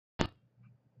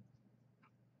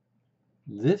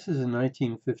This is a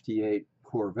 1958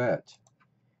 Corvette.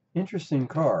 Interesting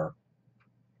car.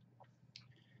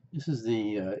 This is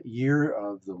the year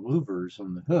of the louvers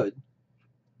on the hood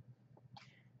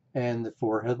and the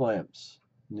 4 headlamps,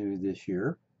 new this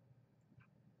year.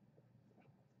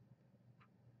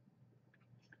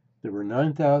 There were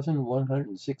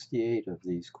 9,168 of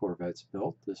these Corvettes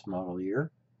built this model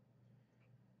year.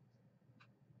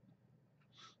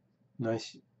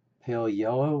 Nice pale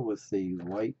yellow with the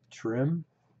white trim.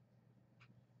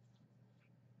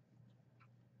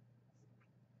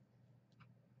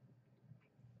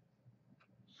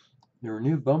 There were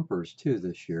new bumpers too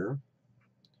this year,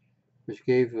 which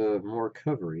gave more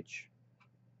coverage.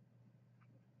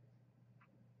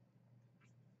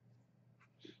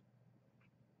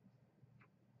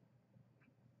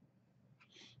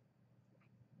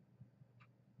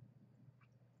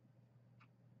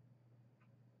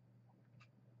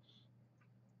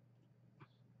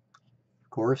 Of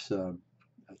course, a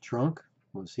trunk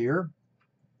was here.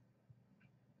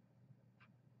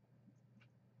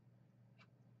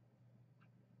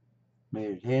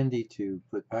 Made it handy to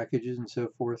put packages and so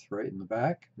forth right in the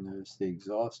back. Notice the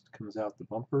exhaust comes out the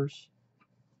bumpers.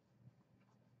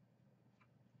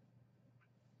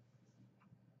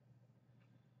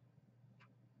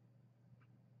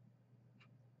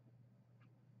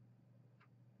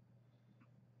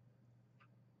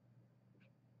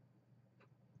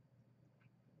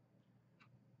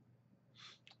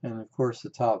 And of course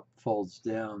the top folds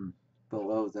down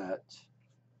below that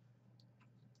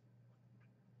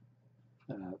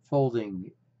folding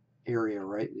area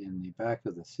right in the back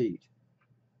of the seat.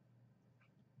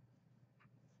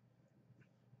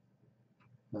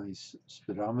 Nice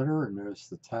speedometer, and notice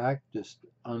the tach just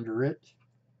under it.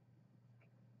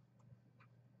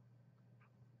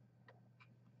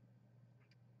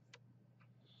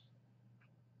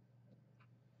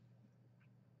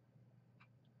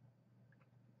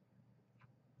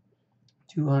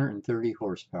 .230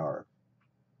 horsepower.